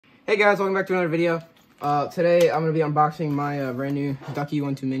Hey guys, welcome back to another video. Today I'm going to be unboxing my brand new Ducky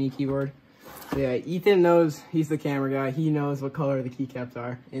One mini keyboard. So yeah, Ethan knows, he's the camera guy, he knows what color the keycaps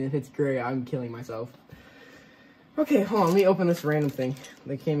are. And if it's gray, I'm killing myself. Okay, hold on, let me open this random thing.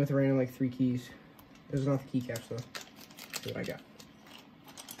 They came with random like 3 keys. This is not the keycaps though. Let's see what I got.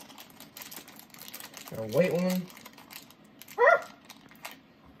 Got a white one.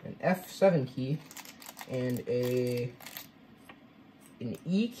 An F7 key. And an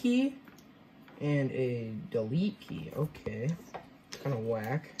E key and a delete key. Okay, kind of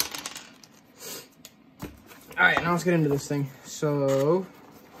whack. All right, now let's get into this thing. So,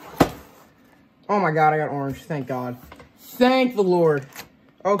 oh my God, I got orange. Thank God. Thank the Lord.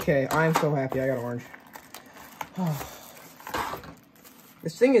 Okay, I'm so happy I got orange.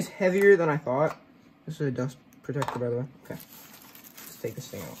 This thing is heavier than I thought. This is a dust protector, by the way. Okay, let's take this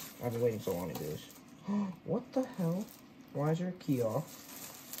thing off. I've been waiting so long to do this. What the hell? Why is there a key off?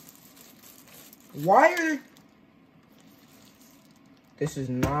 Why are there... This is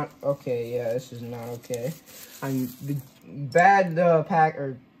not okay. Yeah, this is not okay. I'm the bad pack,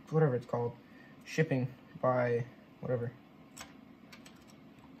 or whatever it's called. Shipping by whatever.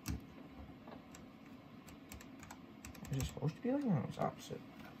 Is it supposed to be like that? No, it's opposite.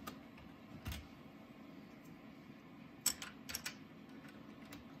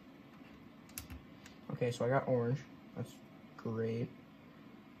 Okay, so I got orange. That's great.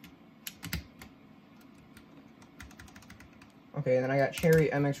 Okay, and then I got Cherry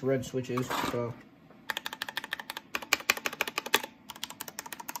MX red switches, so.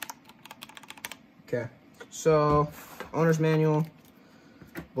 Okay, so owner's manual,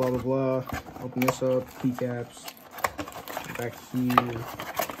 blah, blah, blah. Open this up, keycaps, back here.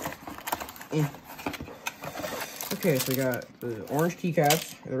 Okay, so we got the orange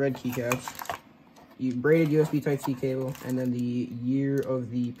keycaps, the red keycaps, braided USB Type-C cable, and then the year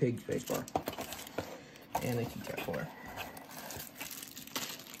of the pig spacebar, and a keycap holder.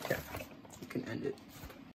 Okay, you can end it.